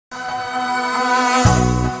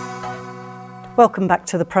Welcome back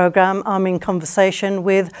to the programme. I'm in conversation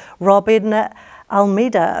with Robin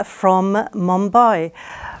Almeida from Mumbai.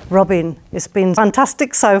 Robin, it's been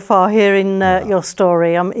fantastic so far hearing your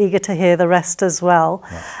story. I'm eager to hear the rest as well.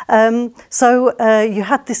 Yeah. So you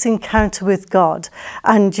had this encounter with God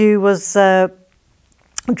and you was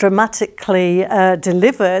dramatically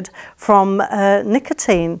delivered from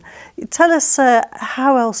nicotine. Tell us,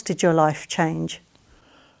 how else did your life change?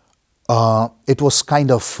 It was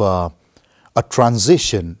kind of a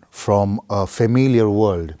transition from a familiar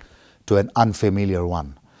world to an unfamiliar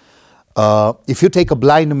one. If you take a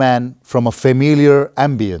blind man from a familiar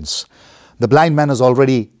ambience, the blind man has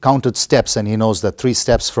already counted steps and he knows that 3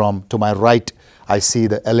 steps from to my right, I see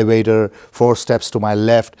the elevator, 4 steps to my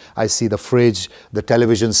left, I see the fridge, the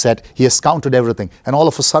television set. He has counted everything. And all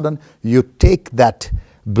of a sudden, you take that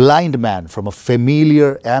blind man from a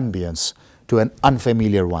familiar ambience to an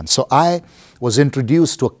unfamiliar one. So I was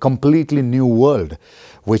introduced to a completely new world,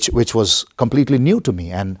 which was completely new to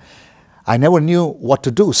me, and I never knew what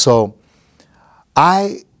to do. So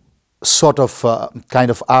I sort of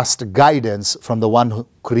kind of asked guidance from the one who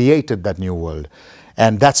created that new world,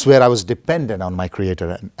 and that's where I was dependent on my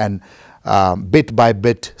Creator. And bit by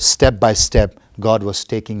bit, step by step, God was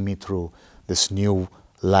taking me through this new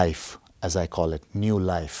life, as I call it, new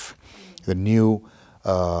life, the new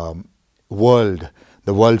world,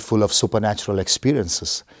 the world full of supernatural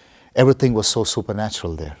experiences. Everything was so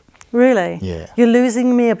supernatural there. Really? Yeah. You're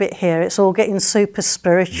losing me a bit here. It's all getting super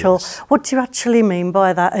spiritual. Yes. What do you actually mean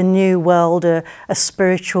by that? A new world, a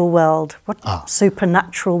spiritual world? What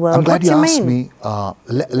supernatural world? I'm glad what do you asked me.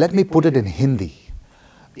 Let me put it in Hindi.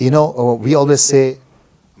 You know, we always say,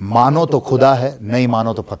 "Mano to khuda hai, nahi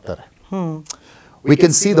mano to patthar hai." We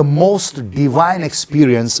can see the most divine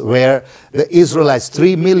experience where the Israelites,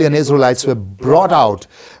 3 million Israelites were brought out.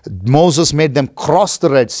 Moses made them cross the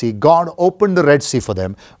Red Sea. God opened the Red Sea for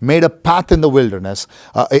them, made a path in the wilderness.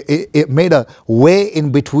 It made a way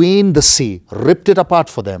in between the sea, ripped it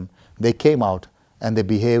apart for them. They came out and they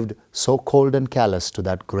behaved so cold and callous to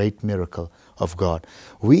that great miracle of God.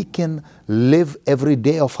 We can live every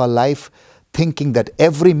day of our life thinking that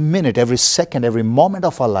every minute, every second, every moment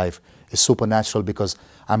of our life is supernatural because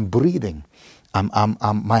I'm breathing,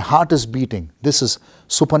 my heart is beating. This is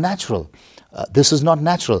supernatural. This is not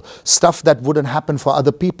natural. Stuff that wouldn't happen for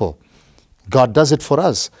other people, God does it for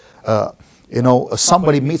us. You know,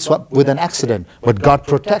 somebody meets up with an accident, but God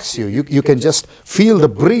protects you. You can just feel the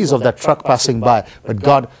breeze of that truck passing by, but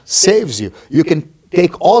God saves you. You can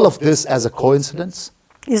take all of this as a coincidence.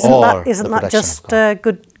 Isn't that just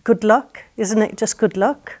good luck? Isn't it just good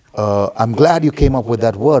luck? I'm glad you came up with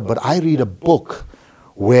that word, but I read a book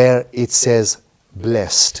where it says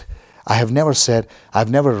blessed. I've never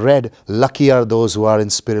read lucky are those who are in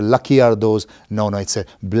spirit, lucky are those. No, it says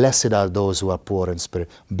blessed are those who are poor in spirit,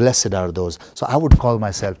 blessed are those. So I would call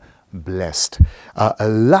myself blessed.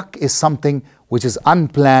 Luck is something which is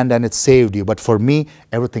unplanned and it saved you, but for me,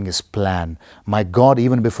 everything is planned. My God,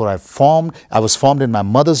 even before I was formed in my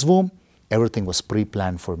mother's womb, everything was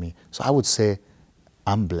pre-planned for me. So I would say,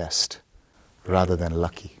 I'm blessed rather than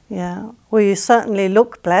lucky. Yeah, well, you certainly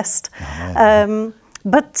look blessed.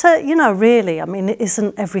 But, you know, really, I mean,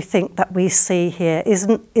 isn't everything that we see here,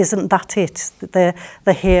 isn't that it,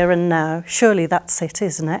 the here and now? Surely that's it,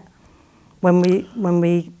 isn't it? When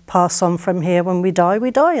we pass on from here, when we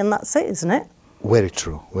die, and that's it, isn't it? Very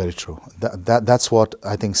true, very true. That's what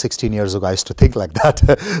I think 16 years ago I used to think like that.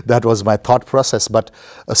 That was my thought process, but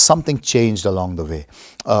something changed along the way.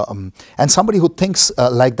 And somebody who thinks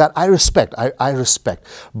like that, I respect.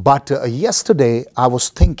 But yesterday I was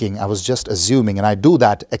thinking, I was just assuming, and I do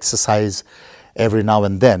that exercise every now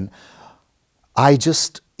and then. I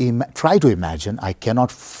just try to imagine, I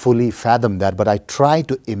cannot fully fathom that, but I try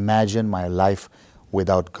to imagine my life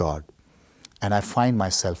without God. And I find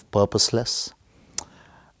myself purposeless.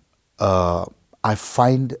 I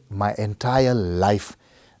find my entire life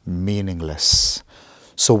meaningless.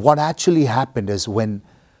 So what actually happened is when,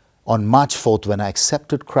 on March 4th, when I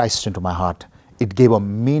accepted Christ into my heart, it gave a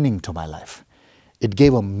meaning to my life. It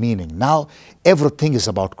gave a meaning. Now, everything is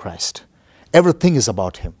about Christ. Everything is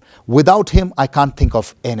about Him. Without Him, I can't think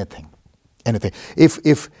of anything.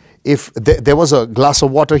 If there was a glass of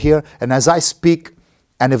water here, and as I speak,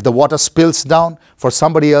 and if the water spills down, for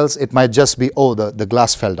somebody else, it might just be, oh, the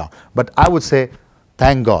glass fell down. But I would say,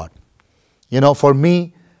 thank God. You know, for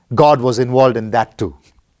me, God was involved in that too.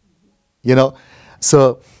 You know,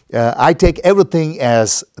 so I take everything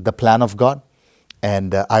as the plan of God.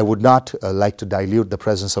 And I would not like to dilute the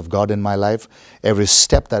presence of God in my life. Every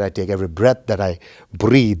step that I take, every breath that I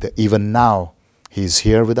breathe, even now, He's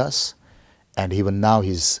here with us. And even now,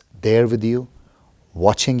 He's there with you.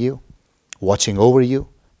 watching you, watching over you,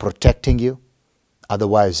 protecting you.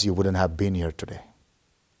 Otherwise, you wouldn't have been here today.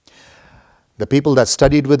 The people that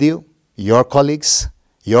studied with you, your colleagues,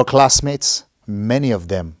 your classmates, many of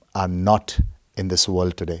them are not in this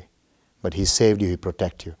world today. But He saved you, He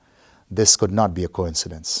protected you. This could not be a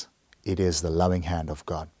coincidence. It is the loving hand of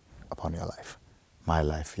God upon your life, my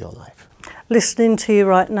life, your life. Listening to you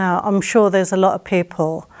right now, I'm sure there's a lot of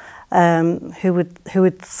people who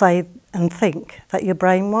would say and think that you're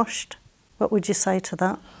brainwashed. What would you say to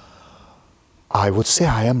that? I would say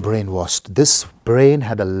I am brainwashed. This brain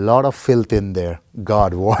had a lot of filth in there.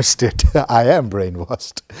 God washed it. I am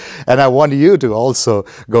brainwashed. And I want you to also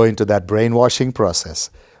go into that brainwashing process.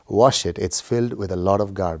 Wash it. It's filled with a lot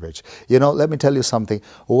of garbage. You know, let me tell you something.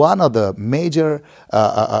 One of the major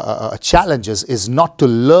challenges is not to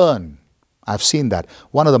learn. I've seen that.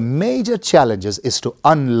 One of the major challenges is to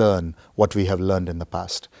unlearn what we have learned in the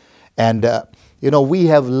past. And, you know, we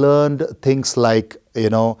have learned things like, you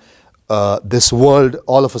know, this world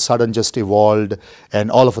all of a sudden just evolved,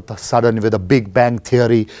 and all of a sudden with a Big Bang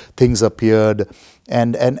theory things appeared,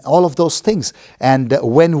 and all of those things. And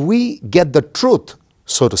when we get the truth,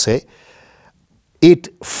 so to say, it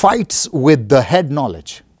fights with the head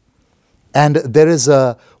knowledge, and there is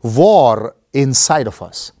a war inside of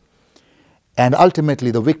us, and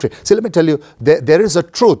ultimately the victory. See, let me tell you, there is a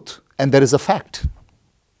truth and there is a fact.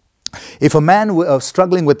 If a man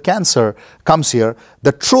struggling with cancer comes here,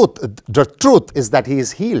 the truth is that he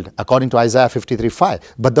is healed, according to Isaiah 53:5.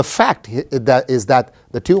 But the fact is that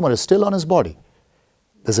the tumor is still on his body.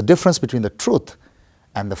 There's a difference between the truth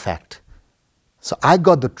and the fact. So I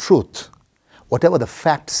got the truth. Whatever the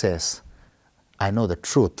fact says, I know the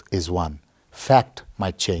truth is one. Fact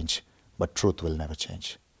might change, but truth will never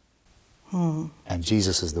change. And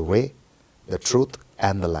Jesus is the way, the truth,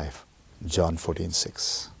 and the life. John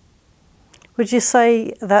 14:6. Would you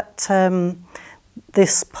say that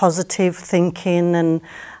this positive thinking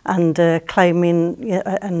and claiming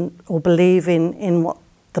or believing in what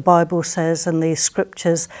the Bible says and these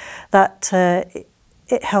scriptures, that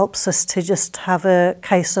it helps us to just have a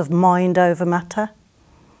case of mind over matter?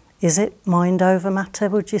 Is it mind over matter,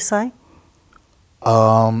 would you say?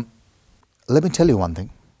 Let me tell you one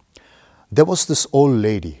thing. There was this old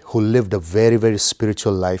lady who lived a very, very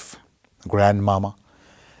spiritual life, grandmama.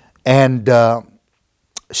 And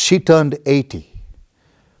she turned 80,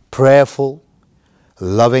 prayerful,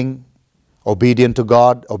 loving, obedient to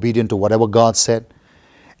God, obedient to whatever God said.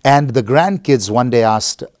 And the grandkids one day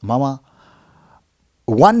asked, Mama,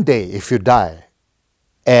 one day if you die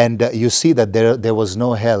and you see that there was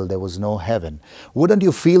no hell, there was no heaven, wouldn't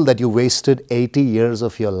you feel that you wasted 80 years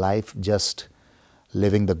of your life just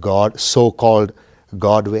living the so-called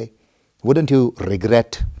God way? Wouldn't you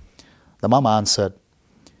regret? The mama answered,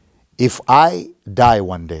 if I die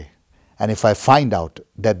one day, and if I find out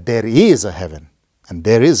that there is a heaven and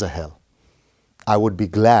there is a hell, I would be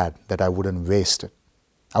glad that I wouldn't waste it.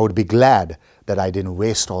 I would be glad that I didn't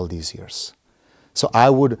waste all these years. So I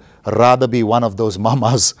would rather be one of those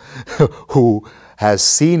mamas who has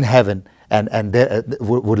seen heaven and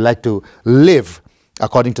would like to live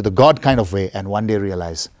according to the God kind of way, and one day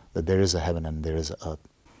realize that there is a heaven and there is an earth.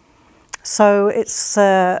 So it's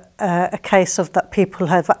a case of that people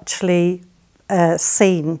have actually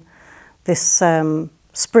seen this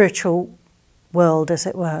spiritual world, as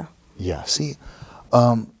it were. Yeah, see,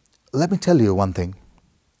 let me tell you one thing.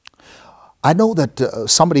 I know that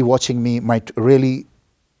somebody watching me might really,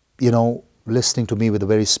 you know, listening to me with a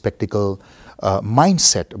very spectacle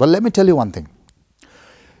mindset. But let me tell you one thing.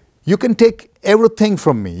 You can take everything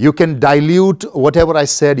from me. You can dilute whatever I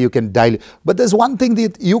said, you can dilute. But there's one thing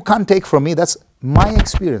that you can't take from me, that's my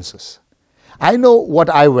experiences. I know what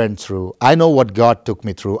I went through. I know what God took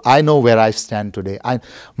me through. I know where I stand today.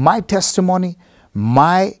 My testimony,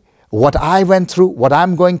 what I went through, what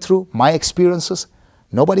I'm going through, my experiences,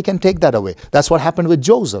 nobody can take that away. That's what happened with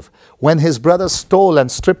Joseph. When his brothers stole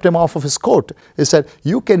and stripped him off of his coat, he said,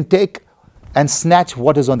 you can take and snatch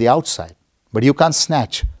what is on the outside, but you can't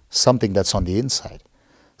snatch something that's on the inside.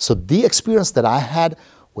 So the experience that I had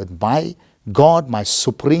with my God, my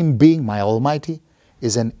supreme being, my Almighty,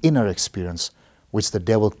 is an inner experience which the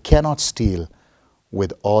devil cannot steal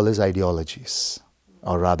with all his ideologies,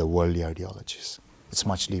 or rather worldly ideologies. It's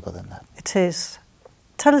much deeper than that. It is.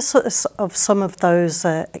 Tell us of some of those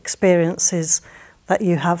experiences that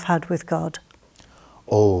you have had with God.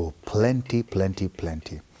 Oh, plenty, plenty,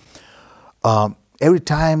 plenty. Every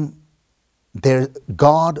time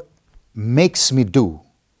God makes me do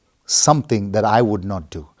something that I would not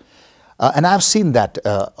do. And I've seen that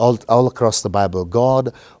all across the Bible.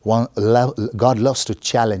 God loves to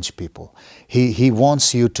challenge people. He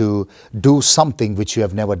wants you to do something which you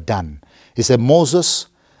have never done. He said, Moses,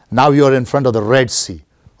 now you're in front of the Red Sea.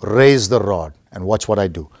 Raise the rod and watch what I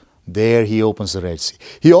do. There he opens the Red Sea.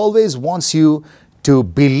 He always wants you to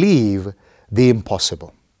believe the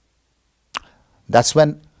impossible. That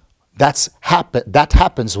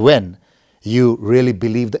happens when you really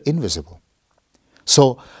believe the invisible.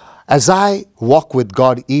 So as I walk with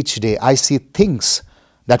God each day, I see things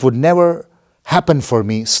that would never happen for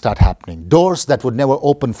me start happening. Doors that would never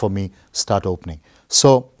open for me start opening.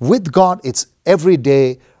 So with God, it's every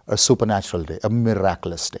day a supernatural day, a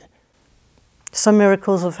miraculous day. Some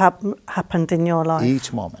miracles have happened in your life.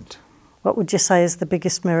 Each moment. What would you say is the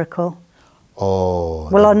biggest miracle? Oh.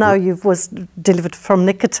 Well, I know you was delivered from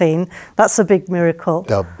nicotine. That's a big miracle.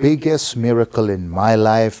 The biggest miracle in my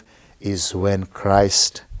life is when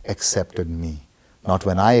Christ accepted me. Not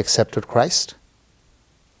when I accepted Christ.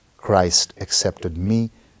 Christ accepted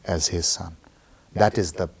me as his son. That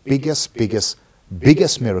is the biggest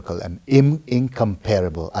miracle and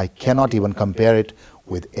incomparable. I cannot even compare it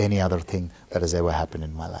with any other thing that has ever happened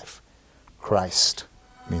in my life. Christ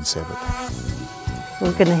means everything.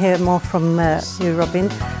 We're going to hear more from you, Robin.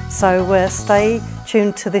 So stay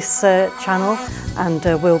tuned to this channel, and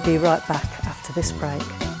we'll be right back after this break.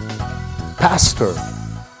 Pastor,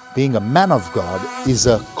 being a man of God, is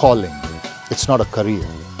a calling. It's not a career.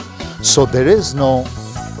 So there is no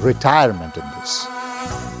retirement in this.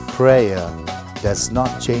 Prayer does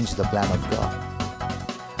not change the plan of God.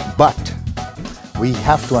 But we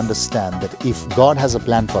have to understand that if God has a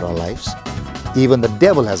plan for our lives, even the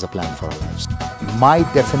devil has a plan for our lives. My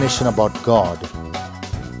definition about God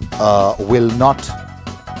will not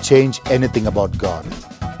change anything about God.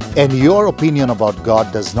 And your opinion about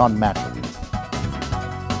God does not matter.